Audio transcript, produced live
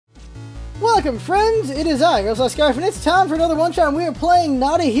Welcome, friends! It is I, LostScarf, and it's time for another one-shot, and we are playing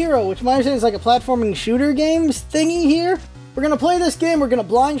Not a Hero, which my understanding is like a platforming shooter games thingy here. We're gonna play this game, we're gonna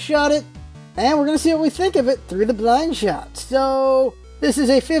blind shot it, and we're gonna see what we think of it through the blind shot. So, this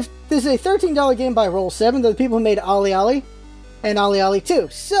is a $13 game by Roll7, the people who made Ollie Ollie, and Ollie Ollie 2.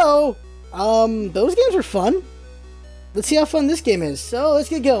 So, those games are fun. Let's see how fun this game is. So, let's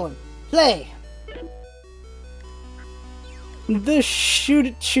get going. Play! The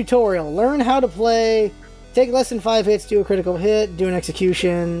tutorial. Learn how to play. Take less than 5 hits, do a critical hit, do an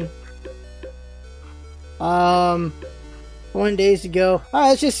execution. 1 days to go.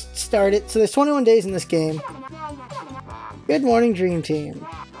 Alright, let's just start it. So there's 21 days in this game. Good morning, Dream Team.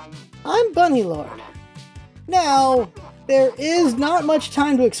 I'm BunnyLord. Now, there is not much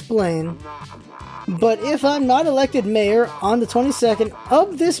time to explain, but if I'm not elected mayor on the 22nd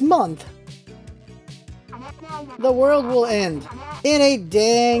of this month, the world will end in a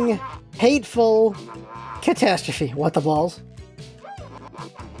dang, hateful catastrophe. What the balls?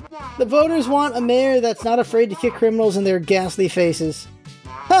 The voters want a mayor that's not afraid to kick criminals in their ghastly faces.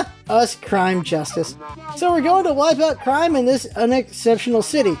 Ha! Us crime justice. So we're going to wipe out crime in this unexceptional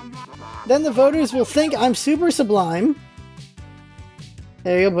city. Then the voters will think I'm super sublime.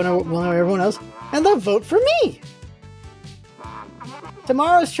 There you go, we'll know everyone else. And they'll vote for me!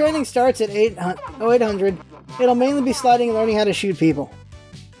 Tomorrow's training starts at 800. It'll mainly be sliding and learning how to shoot people.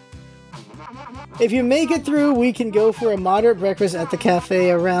 If you make it through, we can go for a moderate breakfast at the cafe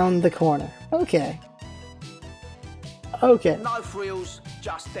around the corner. Okay. Okay. No frills,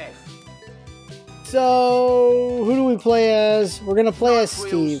 just death. So, who do we play as? We're gonna play as frills,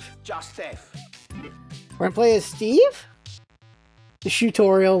 Steve. Just death. We're gonna play as Steve? The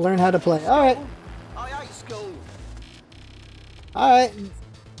tutorial, learn how to play. Alright. I hate school. Alright.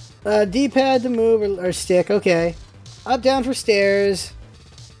 D-pad to move or stick, okay. Up, down for stairs.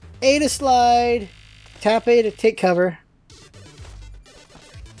 A to slide. Tap A to take cover.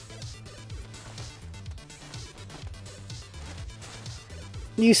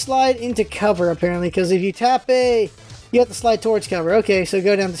 You slide into cover, apparently, because if you tap A, you have to slide towards cover. Okay, so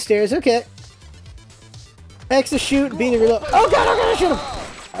go down the stairs, okay. X to shoot, B to reload. Oh god, I'm gonna shoot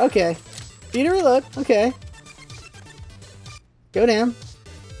him! Okay. B to reload, okay. Go down.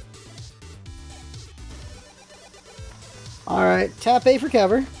 Alright, tap A for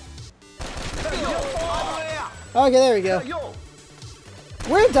cover. Okay, there we go.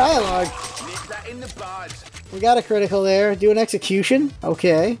 Weird dialogue. We got a critical there. Do an execution.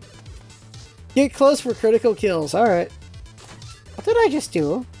 Okay. Get close for critical kills. Alright. What did I just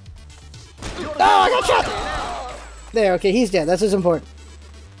do? Oh, I got shot! There, okay, he's dead. That's what's important.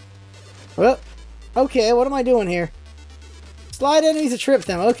 Well, okay, what am I doing here? Slide enemies to trip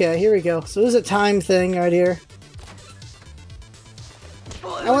them. Okay, here we go. So this is a time thing right here.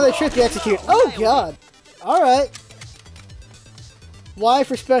 And when they trip, you execute. Oh, God. Alright. Y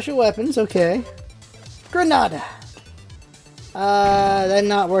for special weapons. Okay. Granada. That did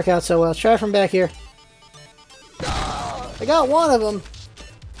not work out so well. Let's try from back here. I got one of them.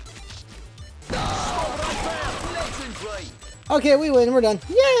 Okay, we win. We're done.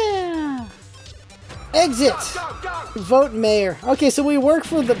 Yeah! Exit. Vote mayor. Okay, so we work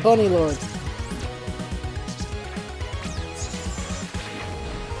for the BunnyLord.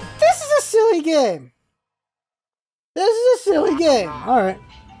 Silly game. This is a silly game. Alright.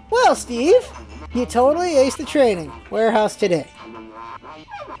 Well, Steve, you totally aced the training. Warehouse today.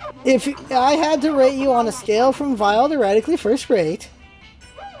 If I had to rate you on a scale from vile to radically first rate...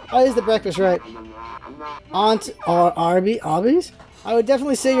 Oh, is the breakfast right? Aunt or Arby's? I would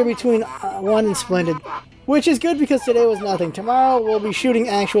definitely say you're between 1 and splendid. Which is good because today was nothing. Tomorrow we'll be shooting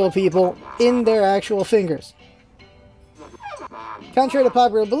actual people in their actual fingers. Contrary to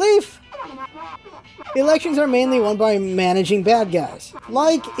popular belief, elections are mainly won by managing bad guys,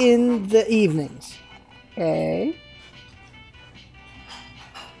 like in the evenings. Okay.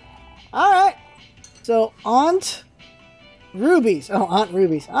 Alright. So, Aunt Ruby's. Oh, Aunt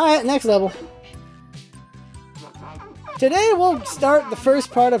Ruby's. Alright, next level. Today we'll start the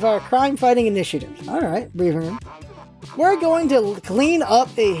first part of our crime-fighting initiative. Alright, breathing room. We're going to clean up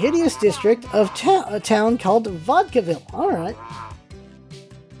a hideous district of a town called Vodkaville. Alright.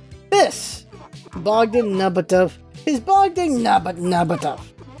 This Bogdan Nabatov is Bogdan Nabatov.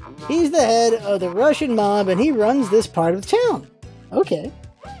 He's the head of the Russian mob and he runs this part of town. Okay.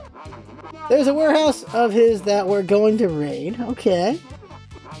 There's a warehouse of his that we're going to raid. Okay.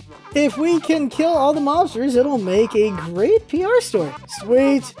 If we can kill all the mobsters, it'll make a great PR story.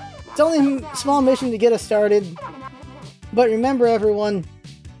 Sweet. It's only a small mission to get us started. But remember, everyone,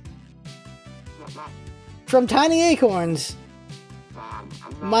 from tiny acorns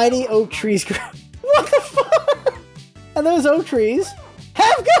mighty oak trees grow. What the fuck? And those oak trees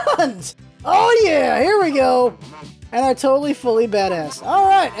have guns! Oh yeah, here we go! And are totally fully badass.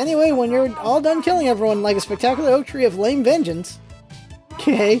 Alright, anyway, when you're all done killing everyone like a spectacular oak tree of lame vengeance,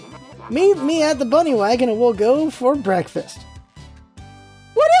 okay, meet me at the bunny wagon and we'll go for breakfast.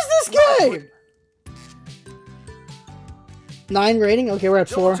 What is this game? 9 rating? Okay, we're at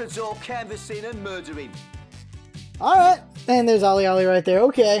 4. Canvassing and murdering. Alright, and there's Ollie Ollie right there,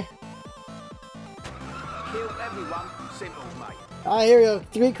 okay. Kill everyone, simple, mate. Alright, here we go.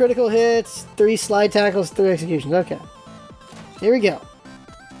 3 critical hits, 3 slide tackles, 3 executions. Okay. Here we go.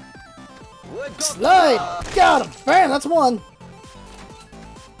 Slide! Got him! Bam! That's 1.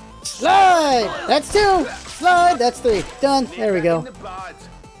 Slide! That's 2! Slide! That's 3. Done. There we go.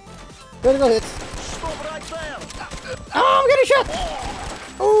 Critical hits. Oh, I'm getting shot!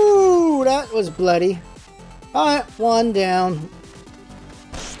 Ooh, that was bloody. Alright, 1 down.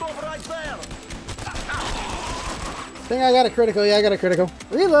 I think I got a critical. Yeah, I got a critical.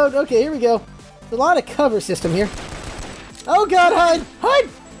 Reload. Okay, here we go. There's a lot of cover system here. Oh god, hide! Hide!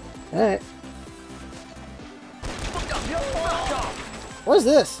 Alright. What is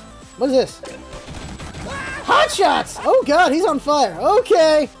this? What is this? Hot shots! Oh god, he's on fire.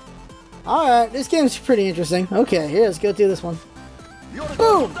 Okay. Alright, this game's pretty interesting. Okay, here, let's go through this one.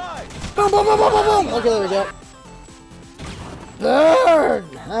 Boom! Boom, boom, boom, boom, boom, boom! Okay, there we go. Burn!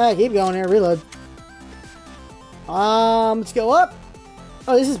 Alright, keep going here. Reload. Let's go up.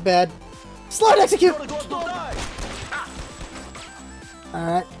 Oh, this is bad. Slide execute!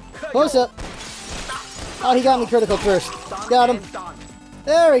 Alright. Close up. Oh, he got me critical first. Got him.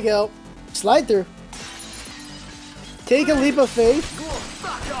 There we go. Slide through. Take a leap of faith.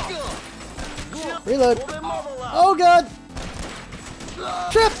 Reload. Oh, God.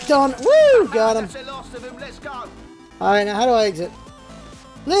 Trip done. Woo! Got him. Alright, now how do I exit?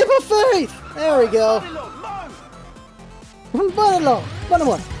 Leap of faith! There we go. BunnyLord.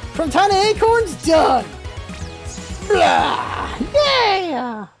 BunnyLord. From tiny acorns, done. Blah!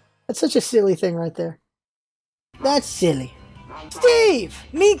 Yeah! That's such a silly thing right there. That's silly. Steve!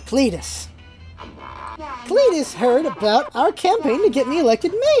 Meet Cletus. Cletus heard about our campaign to get me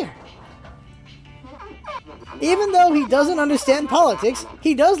elected mayor. Even though he doesn't understand politics,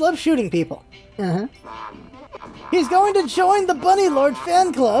 he does love shooting people. He's going to join the BunnyLord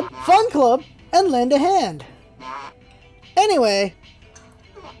fan club, fun club, and lend a hand. Anyway,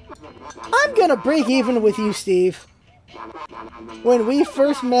 I'm gonna break even with you, Steve. When we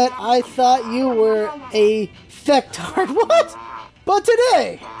first met, I thought you were a fectard. What? But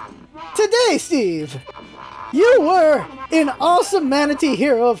today, Steve, you were an awesome manatee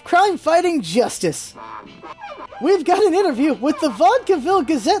hero of crime-fighting justice. We've got an interview with the Vaudeville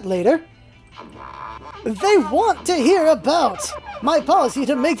Gazette later. They want to hear about my policy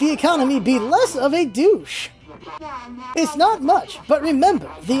to make the economy be less of a douche. It's not much, but remember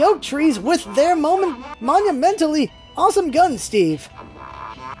the oak trees with their monumentally awesome guns, Steve.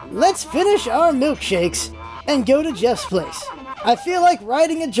 Let's finish our milkshakes and go to Jeff's place. I feel like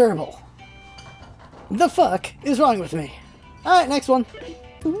riding a gerbil. The fuck is wrong with me? Alright, next one.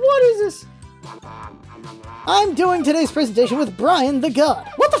 What is this? I'm doing today's presentation with Brian the God.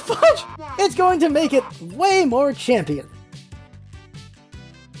 What the fudge? It's going to make it way more champion.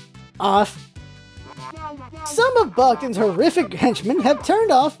 Off. Some of Bogdan's horrific henchmen have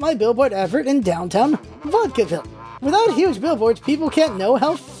turned off my billboard advert in downtown Vaudeville. Without huge billboards, people can't know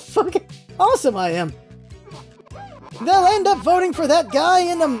how fucking awesome I am. They'll end up voting for that guy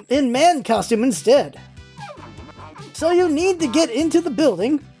in man costume instead. So you need to get into the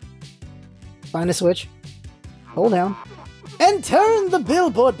building, find a switch, hold down, and turn the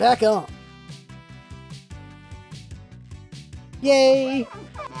billboard back on. Yay!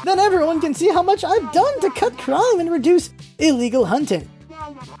 Then everyone can see how much I've done to cut crime and reduce illegal hunting.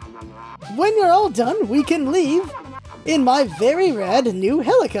 When you're all done, we can leave in my very rad new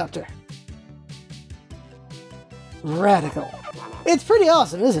helicopter. Radical. It's pretty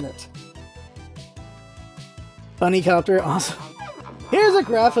awesome, isn't it? Bunnycopter, awesome. Here's a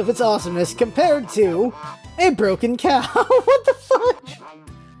graph of its awesomeness compared to a broken cow. What the fudge?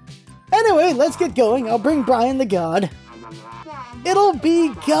 Anyway, let's get going. I'll bring Brian the God. It'll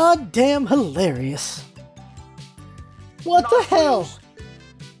be goddamn hilarious. What the hell?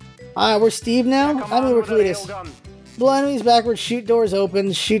 Alright, we're Steve now? I mean, we're Cletus. Blow enemies backwards, shoot doors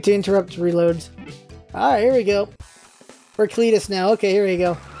open, shoot to interrupt reloads. Alright, here we go. We're Cletus now. Okay, here we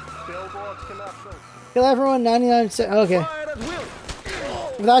go. Kill everyone, 99 seconds. Okay.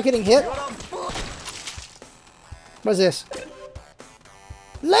 Without getting hit? What's this?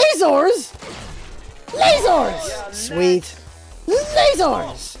 Lasers! Lasers! Sweet.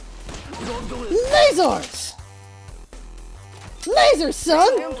 Lasers! Lasers! Lasers, son!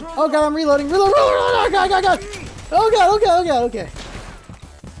 Oh god, I'm reloading. Reload! Oh god, god, god! Oh god, oh god, oh god, okay.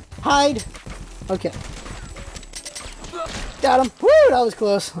 Hide. Okay. Got him. Woo, that was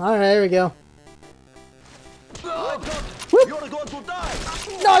close. Alright, there we go. Whoop.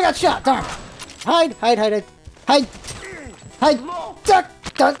 No, I got shot. Darn. Hide, hide, hide, hide. Hide. Hide. Duck,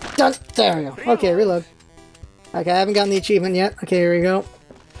 duck, duck. There we go. Okay, reload. Okay, I haven't gotten the achievement yet. Okay, here we go.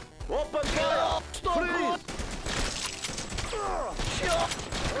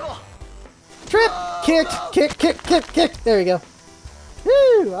 Trip! Kicked! Kick, kick, kick, kick! There we go.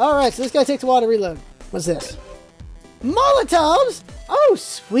 Woo! Alright, so this guy takes a while to reload. What's this? Molotovs! Oh,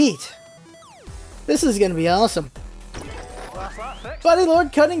 sweet! This is gonna be awesome.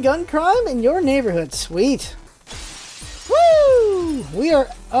 BunnyLord cutting gun crime in your neighborhood. Sweet. Woo! We are...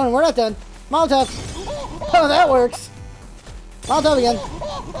 Oh, no, we're not done. Molotov. Oh, that works. Molotov again.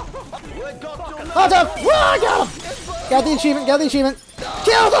 Molotov! Woo! I got him! Got the achievement, got the achievement.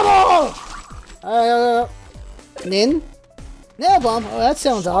 Kill them all! Alright, Nin? Nail bomb. Oh, that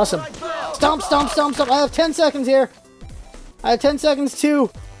sounds awesome. Stomp, stomp, stomp, stomp. I have 10 seconds here. I have 10 seconds to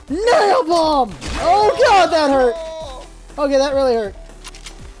nail bomb! Oh god, that hurt! Okay, that really hurt.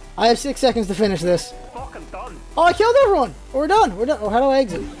 I have 6 seconds to finish this. Oh, I killed everyone! We're done, we're done. Oh, how do I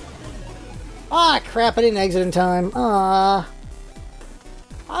exit? Ah, crap, I didn't exit in time. Ah.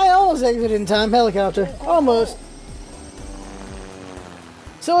 I almost exited in time. Helicopter. Almost.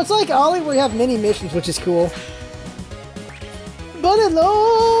 So it's like Ollie where you have mini missions, which is cool.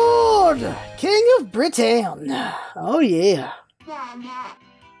 BunnyLord! King of Britain! Oh yeah.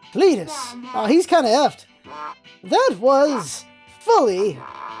 Cletus. Oh, he's kinda effed. That was fully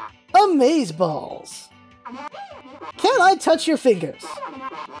amazeballs. Can I touch your fingers?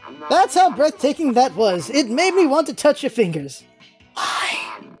 That's how breathtaking that was. It made me want to touch your fingers. Why?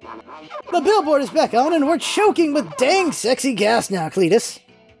 The billboard is back on and we're choking with dang sexy gas now, Cletus.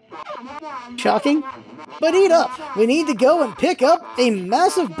 Shocking? But eat up. We need to go and pick up a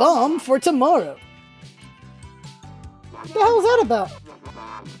massive bomb for tomorrow. What the hell is that about?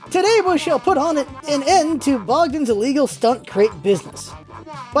 Today we shall put on an end to Bogdan's illegal stunt crate business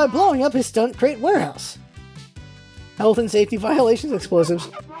by blowing up his stunt crate warehouse. Health and safety violations, explosives.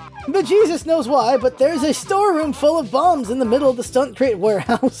 But Jesus knows why, but there's a storeroom full of bombs in the middle of the stunt crate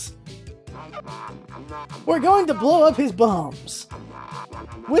warehouse. We're going to blow up his bombs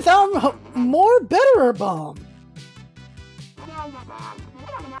with our more betterer bomb.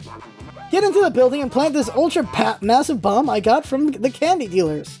 Get into the building and plant this ultra-massive bomb I got from the candy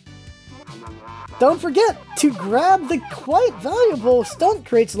dealers. Don't forget to grab the quite valuable stunt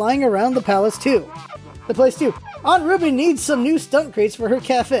crates lying around the palace too. The place too. Aunt Ruby needs some new stunt crates for her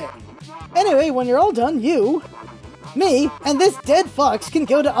cafe. Anyway, when you're all done, you, me, and this dead fox can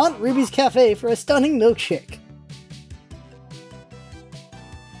go to Aunt Ruby's cafe for a stunning milkshake.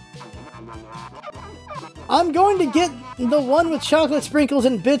 I'm going to get the one with chocolate sprinkles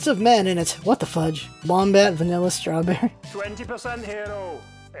and bits of man in it. What the fudge? Wombat, vanilla, strawberry. 20% hero,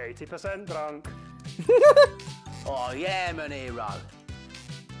 80% drunk. Oh, yeah, I'm an hero.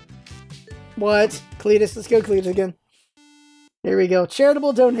 What? Cletus, let's go Cletus again. Here we go.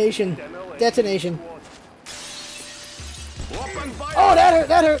 Charitable donation. Detonation. Oh, that hurt,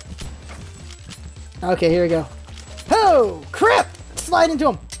 that hurt! Okay, here we go. Oh, crap! Slide into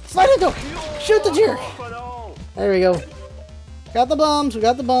him! Slide into him! Shoot the jerk! There we go. Got the bombs, we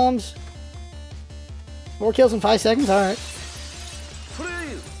got the bombs. More kills in 5 seconds, alright.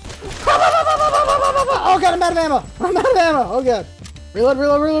 Oh god, I'm out of ammo! I'm out of ammo! Oh god. Reload,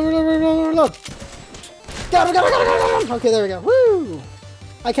 reload, reload, reload, reload, reload! Got him, got him, got him, got him! Okay, there we go. Woo!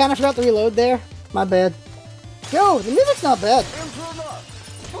 I kinda forgot to reload there. My bad. Yo, the music's not bad.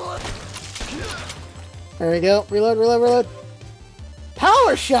 There we go. Reload, reload, reload.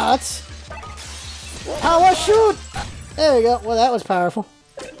 Power shots? Power shoot! There we go. Well, that was powerful.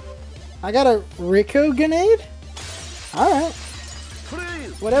 I got a Rico grenade? Alright.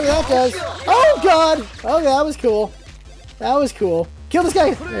 Whatever that does. Oh, God! Okay, that was cool. That was cool. Kill this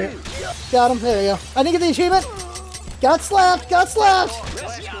guy! There. Got him. There we go. I didn't get the achievement. Got slapped! Got slapped!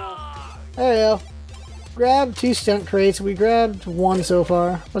 There we go. Grabbed 2 stunt crates. We grabbed 1 so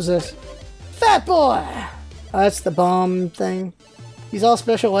far. What's this? Fat boy! Oh, that's the bomb thing. Use all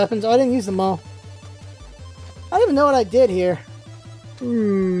special weapons. Oh, I didn't use them all. I don't even know what I did here.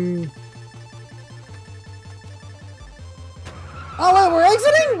 Oh, wait, we're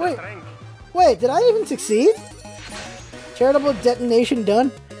exiting? Wait. Wait, did I even succeed? Charitable detonation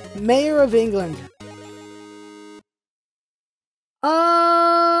done. Mayor of England.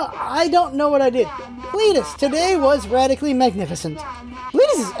 I I don't know what I did. Cletus, today was radically magnificent.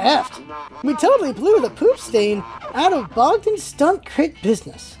 Cletus is effed. We totally blew the poop stain out of Bogdan's stunt crate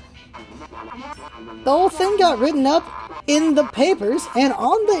business. The whole thing got written up in the papers and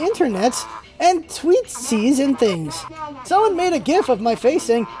on the internets and tweetsies and things. Someone made a gif of my face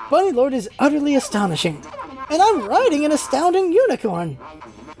saying, BunnyLord is utterly astonishing. And I'm riding an astounding unicorn.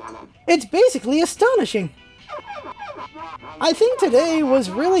 It's basically astonishing. I think today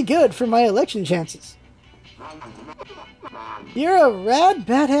was really good for my election chances. You're a rad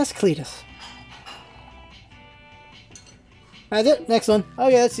badass Cletus. That's it. Next one.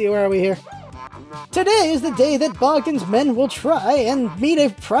 Okay, let's see. Where are we here? Today is the day that Bogdan's men will try and meet a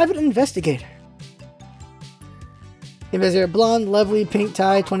private investigator. Investigator, blonde, lovely, pink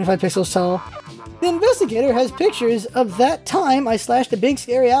tie, 25 pixels tall. The investigator has pictures of that time I slashed a big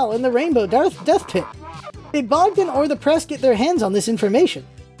scary owl in the Rainbow Death Pit. Did Bogdan or the press get their hands on this information?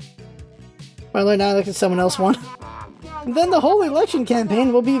 Well, now look at someone else one. Then the whole election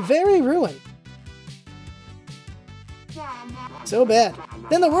campaign will be very ruined. So bad.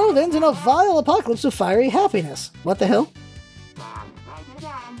 Then the world ends in a vile apocalypse of fiery happiness. What the hell?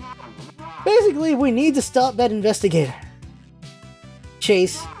 Basically, we need to stop that investigator.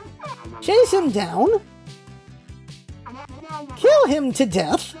 Chase him down. Kill him to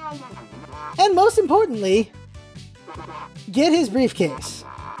death. And most importantly, get his briefcase.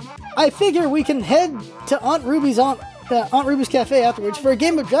 I figure we can head to Aunt Ruby's Cafe afterwards for a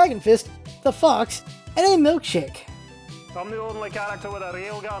game of Dragon Fist, the Fox, and a milkshake. I'm the only character with a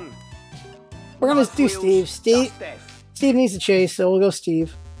real gun. We're gonna do Steve. Steve needs to chase, so we'll go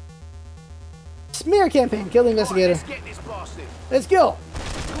Steve. Smear campaign, kill the investigator. Let's go.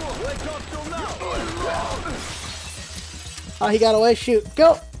 Oh, he got away. Shoot.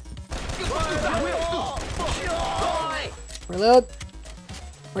 Go. Reload.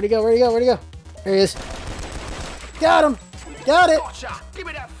 Where'd he go? Where'd he go? Where'd he go? There he is. Got him. Got it. Give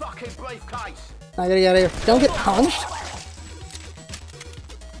me that fucking briefcase. I gotta get out of here. Don't get punched.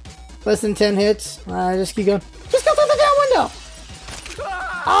 Less than 10 hits. Just keep going. Just go through the damn window.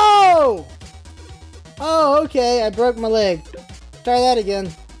 Oh! Oh, okay. I broke my leg. Try that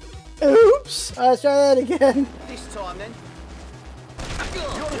again. Oops. Let's try that again. This time then.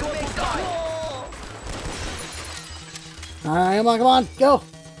 Alright, come on, go!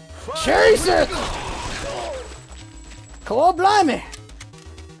 Chase it! Cold blimey!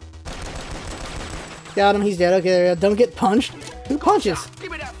 Got him, he's dead. Okay, there we go. Don't get punched. Who punches?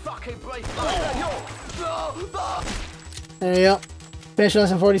 Give me that fucking There you go. Finish in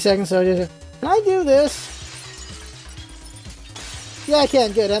less than 40 seconds, so just... Can I do this? Yeah, I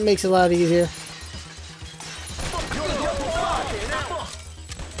can. Good, that makes it a lot easier.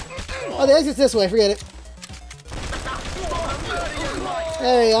 Oh, the exit's this way. Forget it.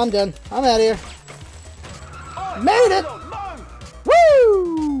 There you go. I'm done. I'm out of here. Made it!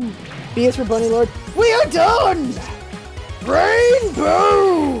 Woo! BS for BunnyLord. We are done!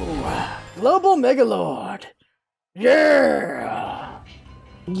 Rainbow! Global Megalord. Yeah!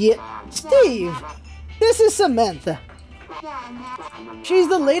 Yeah. Steve, this is Samantha. She's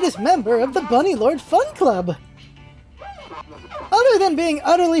the latest member of the BunnyLord Fun Club. Other than being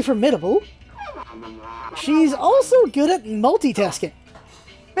utterly formidable, she's also good at multitasking.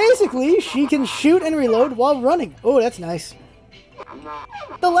 Basically, she can shoot and reload while running. Oh, that's nice.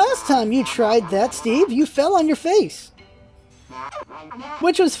 The last time you tried that, Steve, you fell on your face.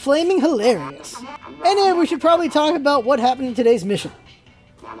 Which was flaming hilarious. Anyway, we should probably talk about what happened in today's mission.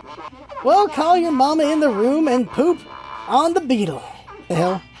 Well, call your mama in the room and poop on the beetle. The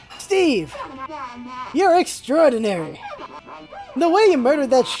hell? Steve, you're extraordinary. The way you murdered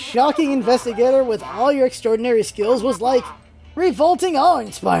that shocking investigator with all your extraordinary skills was like revolting,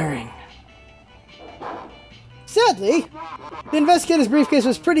 awe-inspiring. Sadly, the investigator's briefcase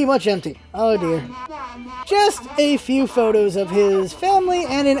was pretty much empty. Oh dear. Just a few photos of his family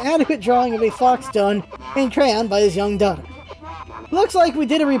and an adequate drawing of a fox done in crayon by his young daughter. Looks like we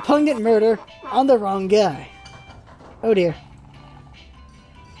did a repugnant murder on the wrong guy. Oh dear.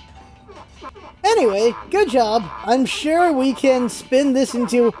 Anyway, good job. I'm sure we can spin this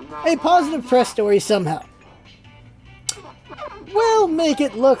into a positive press story somehow. We'll make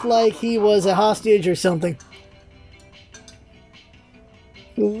it look like he was a hostage or something.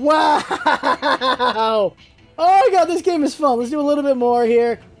 Wow! Oh my god, this game is fun. Let's do a little bit more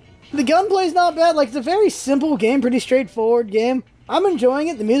here. The gunplay's not bad. Like, it's a very simple game, pretty straightforward game. I'm enjoying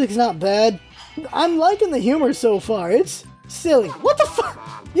it. The music's not bad. I'm liking the humor so far. It's silly. What the fuck?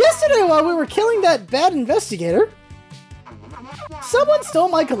 Yesterday, while we were killing that bad investigator, someone stole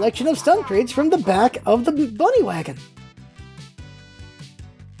my collection of stunt crates from the back of the bunny wagon.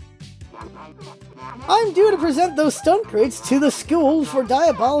 I'm due to present those stunt crates to the school for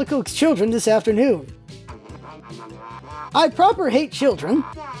diabolical children this afternoon. I proper hate children.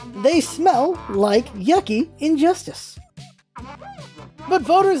 They smell like yucky injustice. But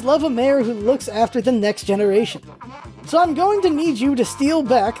voters love a mayor who looks after the next generation. So I'm going to need you to steal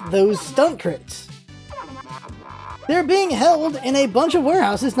back those stunt crates. They're being held in a bunch of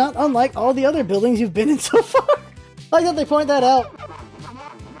warehouses, not unlike all the other buildings you've been in so far. I like that they point that out.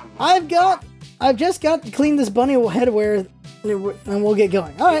 I've just got to clean this bunny headwear, and we'll get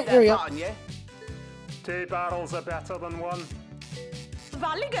going. Alright, here we go. Button, yeah? 2 barrels are better than 1.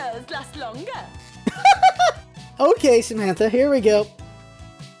 Valley girls last longer. Okay, Samantha, here we go.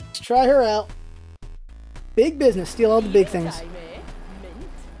 Let's try her out. Big business, steal all the big things.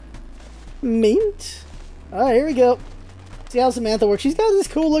 Mint. Alright, here we go. See how Samantha works. She's got this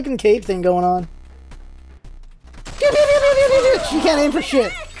cool looking cape thing going on. She can't aim for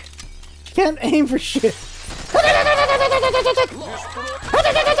shit. She can't aim for shit.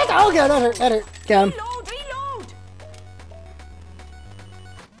 Oh god, that hurt, that hurt. Got him.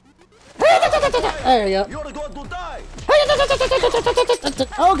 There you go. You're going to die.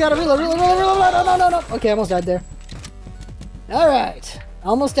 Oh god, reload, no. Okay, I almost died there. Alright.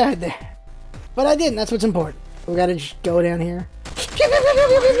 Almost died there. But I didn't, that's what's important. We gotta just go down here.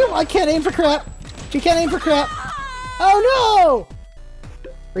 I can't aim for crap. She can't aim for crap. Oh no!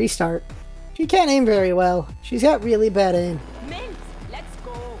 Restart. She can't aim very well. She's got really bad aim. Mint, let's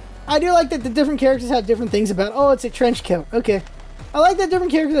go. I do like that the different characters have different things about. Oh, it's a trench coat. Okay. I like that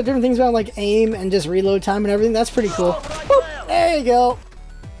different characters have different things about, like aim and just reload time and everything. That's pretty cool. Whoop, there you go.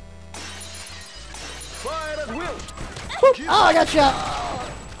 Whoop. Oh, I got shot.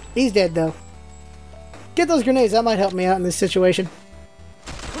 He's dead though. Get those grenades. That might help me out in this situation.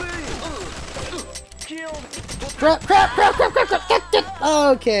 Crap.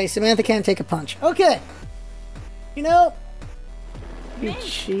 Okay, Samantha can't take a punch. Okay. You know.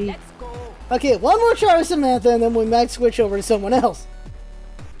 She. Okay, one more try with Samantha, and then we might switch over to someone else.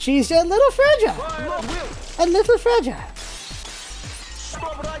 She's a little fragile. A little fragile.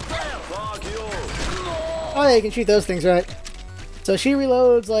 Oh yeah, you can shoot those things, right? So she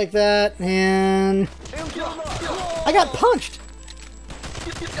reloads like that, and I got punched.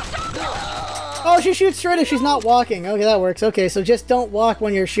 Oh, she shoots straight if she's not walking. Okay, that works. Okay, so just don't walk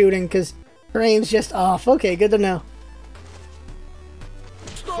when you're shooting, because her aim's just off. Okay, good to know.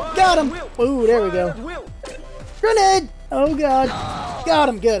 Got him! Ooh, there we go. Grenade! Oh god. Got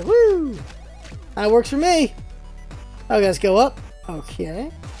him, good. Woo! That works for me. Okay, let's go up.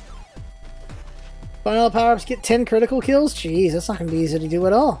 Okay. Final power-ups get 10 critical kills? Jeez, that's not going to be easy to do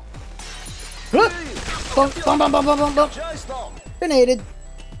at all. Bump, bump, bump, bump, bump, bump. Grenaded.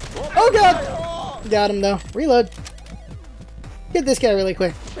 Oh god! Got him though. Reload. Get this guy really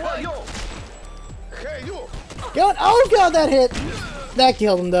quick. Go. Oh god, that hit! That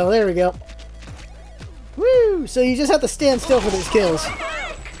killed him though. There we go. Woo! So you just have to stand still for these kills.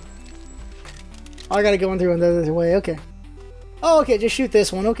 Oh, I gotta go in through another way. Okay. Oh, okay. Just shoot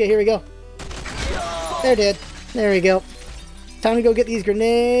this one. Okay, here we go. They're dead. There we go. Time to go get these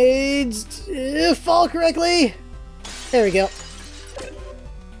grenades. Fall correctly. There we go.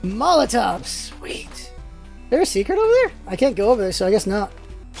 Molotov. Sweet. Is there a secret over there? I can't go over there, so I guess not.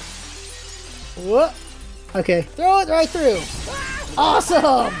 What? Okay. Throw it right through.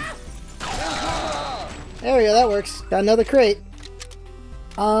 Awesome! There we go, that works. Got another crate.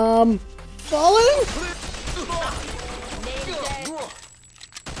 Falling?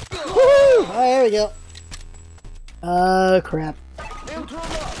 Woohoo! Alright, there we go. Crap.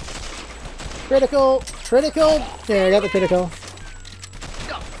 Critical! Critical! There, I got the critical.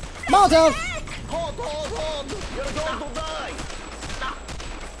 Molotov!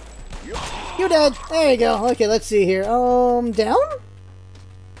 You dead! There you go. Okay, let's see here. Down?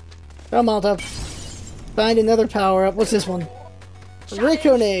 Oh, Molotov. Find another power up. What's this one?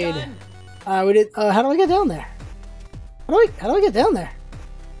 Grenade. We did. How do I get down there? How do I get down there?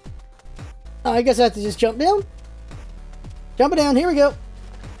 Oh, I guess I have to just jump down. Jumping down. Here we go.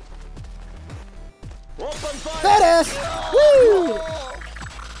 Badass! Woo!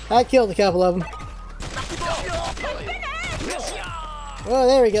 I killed a couple of them. Oh,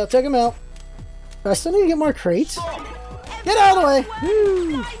 there we go. Took him out. I still need to get more crates. Get out of the way!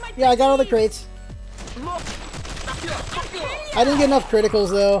 Woo! Yeah, I got all the crates. I didn't get enough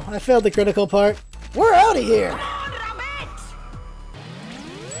criticals though. I failed the critical part. We're out of here!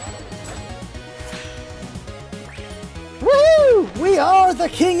 Woo! We are the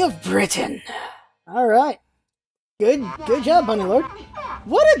King of Britain! Alright. Good job, BunnyLord.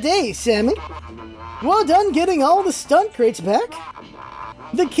 What a day, Sammy! Well done getting all the stunt crates back.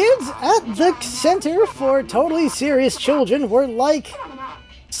 The kids at the Center for Totally Serious Children were like,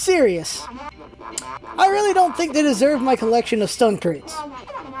 serious. I really don't think they deserve my collection of stunt crates.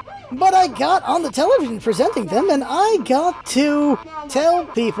 But I got on the television presenting them, and I got to tell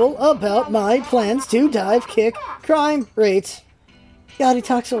people about my plans to dive kick crime rates. God, he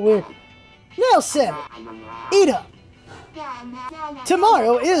talks so weird. Now, Sam, eat up.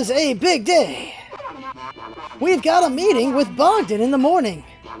 Tomorrow is a big day. We've got a meeting with Bogdan in the morning.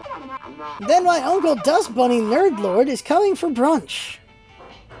 Then my uncle Dust Bunny BunnyLord is coming for brunch.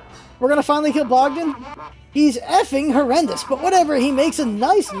 We're gonna finally kill Bogdan? He's effing horrendous, but whatever, he makes a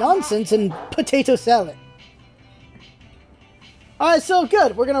nice nonsense and potato salad. Alright, so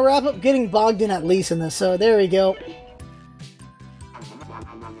good. We're gonna wrap up getting Bogdan at least in this, so there we go.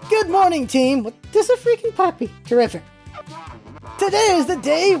 Good morning, team. This is a freaking puppy. Terrific. Today is the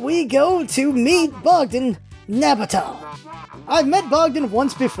day we go to meet Bogdan Nabatal. I've met Bogdan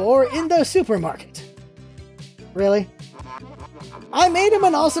once before in the supermarket. Really? I made him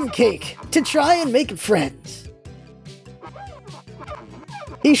an awesome cake to try and make friends.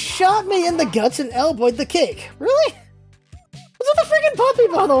 He shot me in the guts and elbowed the cake. Really? Was it the freaking puppy,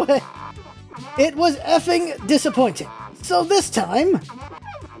 by the way? It was effing disappointing. So this time,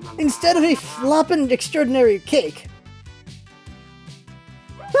 instead of a floppin' extraordinary cake,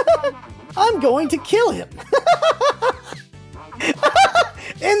 I'm going to kill him.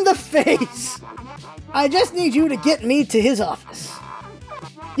 In the face. I just need you to get me to his office.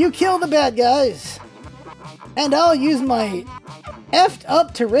 You kill the bad guys, and I'll use my effed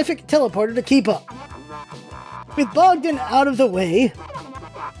up terrific teleporter to keep up. With Bogdan out of the way,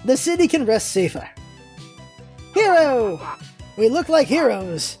 the city can rest safer. Hero! We look like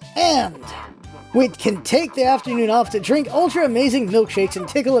heroes, and we can take the afternoon off to drink ultra amazing milkshakes and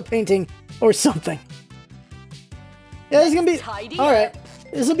tickle a painting or something. Yeah, this is gonna be alright.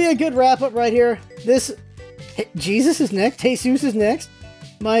 This will be a good wrap up right here. This Jesus is next, Jesus is next.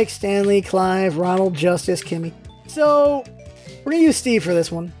 Mike, Stanley, Clive, Ronald, Justice, Kimmy. So we're gonna use Steve for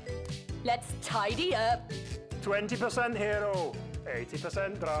this one. Let's tidy up. 20% hero,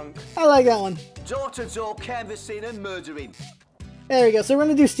 80% drunk. I like that one. Door-to-door canvassing and murdering. There we go. So we're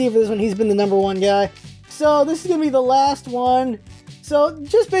gonna do Steve for this one. He's been the #1 guy. So this is gonna be the last one. So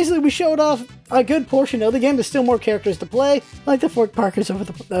just basically we showed off a good portion of the game. There's still more characters to play, like the Fort Parkers over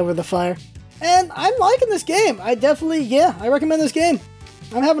the fire. And I'm liking this game. I definitely, I recommend this game.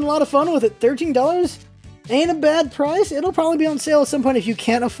 I'm having a lot of fun with it. $13 ain't a bad price. It'll probably be on sale at some point if you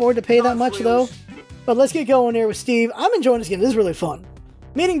can't afford to pay that much though. But let's get going here with Steve. I'm enjoying this game. This is really fun.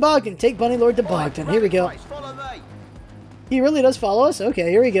 Meeting Bogdan. Take BunnyLord to Bogdan. Here we go. Follow me. He really does follow us? Okay,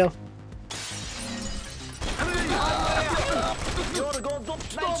 here we go.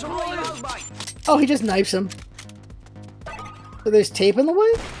 Oh, he just knifes him. So there's tape in the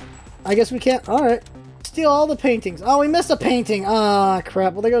way? I guess we can't. Alright. Steal all the paintings. Oh, we missed a painting. Ah,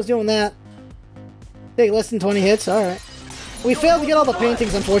 crap. Well, there goes doing that. Take less than 20 hits. Alright. We failed to get all the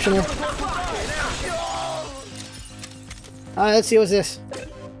paintings, unfortunately. Alright, let's see what's this.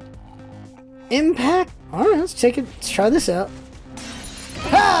 Impact? Alright, let's take it. Let's try this out.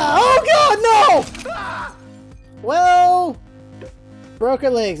 Ah! Oh god, no! Well, broke our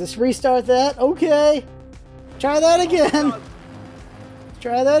legs. Let's restart that. Okay. Try that again.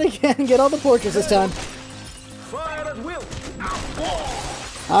 Try that again. Get all the portraits this time.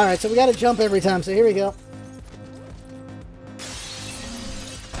 Alright, so we gotta jump every time, so here we go.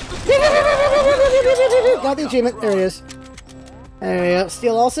 Got the achievement. There it is. There we go.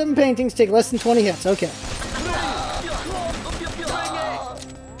 Steal all 7 paintings, take less than 20 hits. Okay.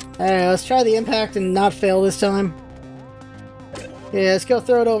 Alright, let's try the impact and not fail this time. Yeah, let's go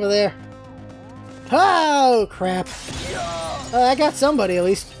throw it over there. Oh, crap. I got somebody at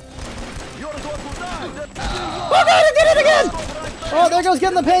least. Oh god, I did it again! Oh, there goes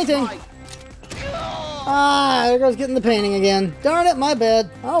getting the painting. Ah, there goes getting the painting again. Darn it, my bad.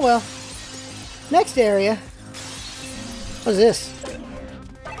 Oh well. Next area. What is this?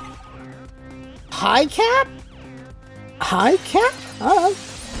 High cap? High cap? I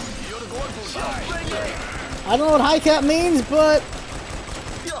don't know what high cap means, but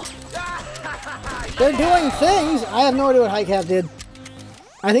they're doing things. I have no idea what high cap did.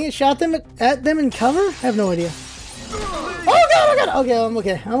 I think it shot them at them in cover? I have no idea. Oh god, oh god! Okay, I'm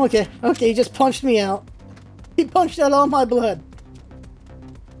okay. I'm okay. Okay, he just punched me out. He punched out all my blood.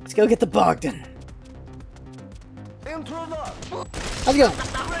 Let's go get the Bogdan. How's it going?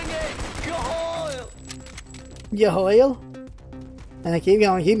 Yahoil. Keep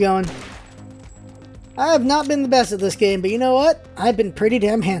going, keep going. I have not been the best at this game, but you know what? I've been pretty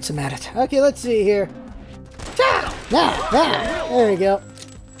damn handsome at it. Okay, let's see here. There we go.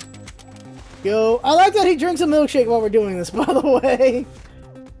 Go. I like that he drinks a milkshake while we're doing this, by the way.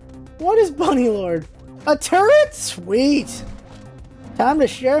 What is BunnyLord? A turret? Sweet. Time to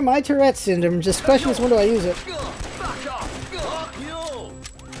share my Tourette syndrome. Just question is, when do I use it?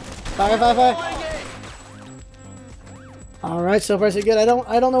 Fire, fire, fire. Alright, so far so good. I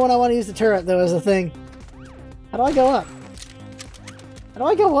don't know when I want to use the turret, though, as a thing. How do I go up? How do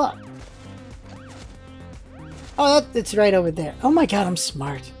I go up? Oh, it's right over there. Oh my god, I'm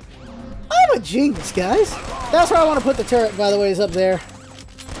smart. I'm a genius, guys. That's where I want to put the turret, by the way, is up there.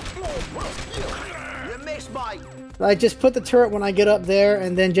 You missed, mate. I just put the turret when I get up there,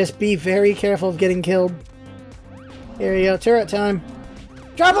 and then just be very careful of getting killed. Here you go, turret time.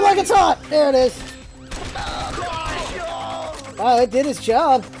 Drop it like it's hot! There it is. Wow, it did its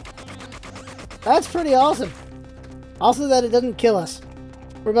job. That's pretty awesome. Also that it doesn't kill us.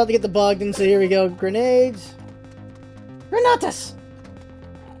 We're about to get the Bogdan, so here we go. Grenades. Granatas!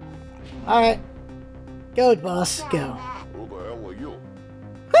 Alright. Go, boss. Go. Who the hell are you?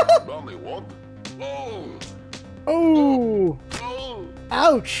 Bunny, what? Oh! Oh!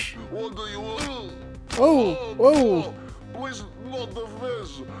 Ouch! What do you want? Oh! Whoa! Please, not the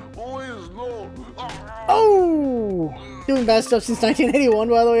fish! Please, no! Oh! Doing bad stuff since 1981,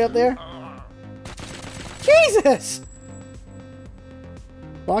 by the way, up there. Jesus!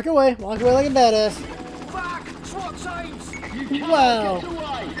 Walk away like a badass. Back! SWAT teams! Wow!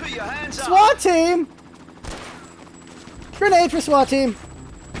 Put your hands up! SWAT team! Grenade for SWAT team.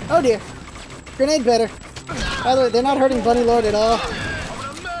 Oh dear. Grenade better. By the way, they're not hurting BunnyLord at all. I'm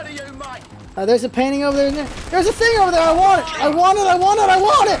gonna murder you, mate! There's a painting over there, isn't there? There's a thing over there! I want it! I want it! I want it! I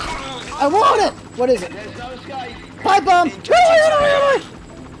want it! I want it! What is it? Pipe bomb!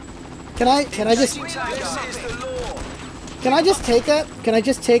 Can I just... This is the law. Can I just take that? Can I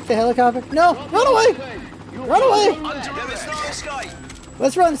just take the helicopter? No! Run away! Run away! There is no escape.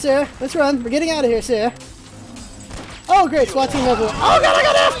 Let's run, Sarah. Let's run. We're getting out of here, Sarah. Oh, great. SWAT team everywhere. Oh, God, I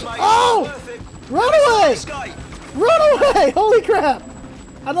got F! Oh! Run away! Escape. Run away! Holy crap!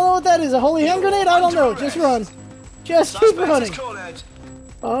 I don't know what that is. A holy hand grenade? I don't know. Just run. Just keep Suspect running. is cornered.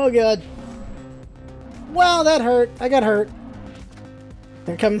 Oh, God. Wow, that hurt. I got hurt.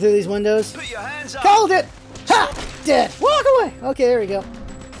 They're coming through these windows. Put your hands up. Called it! Ha! Dead. Walk away! Okay, there we go.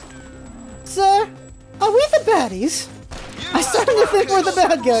 Sir, are we the baddies? I'm starting to think we're the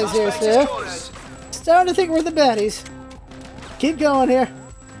bad guys here, sir. Starting to think we're the baddies. Keep going here.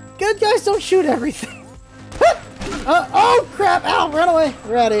 Good guys don't shoot everything. Oh, crap! Ow! Run away!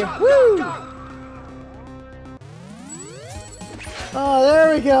 We're out of here. Woo! Oh,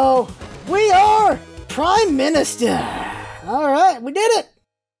 there we go. We are Prime Minister. All right, we did it.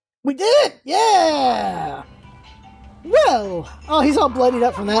 We did it. Yeah. Well, oh, he's all bloodied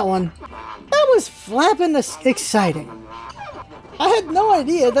up from that one. That was flapping exciting. I had no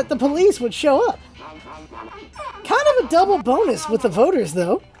idea that the police would show up. Kind of a double bonus with the voters,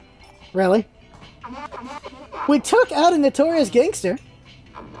 though. Really? We took out a notorious gangster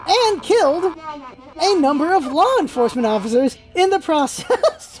and killed a number of law enforcement officers in the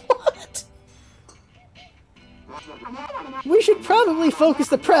process. What? We should probably focus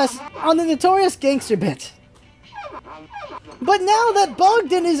the press on the notorious gangster bit. But now that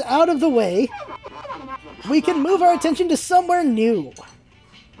Bogdan is out of the way, we can move our attention to somewhere new.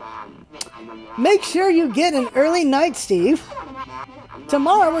 Make sure you get an early night, Steve.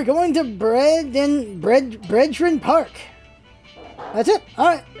 Tomorrow we're going to Bredrin Park. That's it.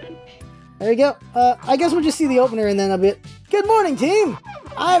 Alright. There you go. I guess we'll just see the opener and then a bit. Good morning, team!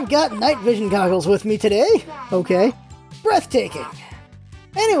 I've got night vision goggles with me today. Okay. Breathtaking.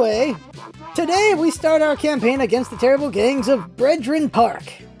 Anyway, today we start our campaign against the terrible gangs of Bredrin Park.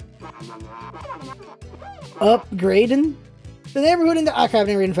 Upgrading the neighborhood into... I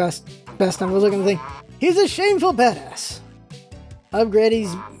haven't reading fast time. I was looking at the thing. He's a shameful badass. Upgrade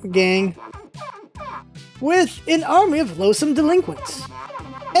his gang with an army of loathsome delinquents.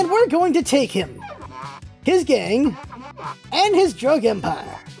 And we're going to take him, his gang, and his drug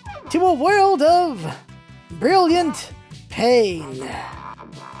empire to a world of brilliant pain.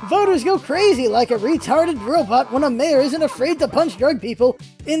 Voters go crazy like a retarded robot when a mayor isn't afraid to punch drug people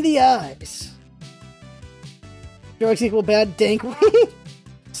in the eyes. Drugs equal bad dank weed.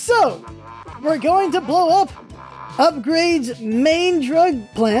 So, we're going to blow up Upgrade's main drug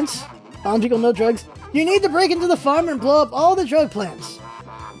plants. Bombs equal no drugs. You need to break into the farm and blow up all the drug plants.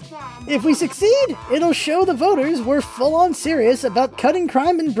 If we succeed, it'll show the voters we're full-on serious about cutting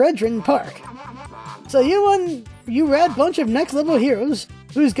crime in Bredrin Park. So you rad bunch of next-level heroes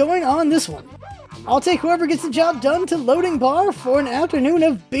who's going on this one. I'll take whoever gets the job done to loading bar for an afternoon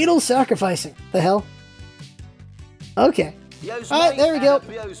of beetle sacrificing. The hell? Okay. Alright, there we go.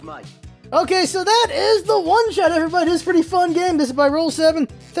 Okay, so that is the One Shot, everybody. This is a pretty fun game. This is by Roll7,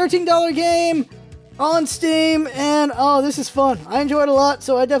 $13 game on Steam, and oh, this is fun. I enjoyed it a lot,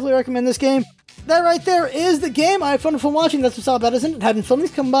 so I definitely recommend this game. That right there is the game. I had fun watching. That's what's all about, isn't it? Having fun.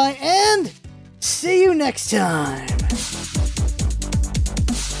 Please come by and see you next time.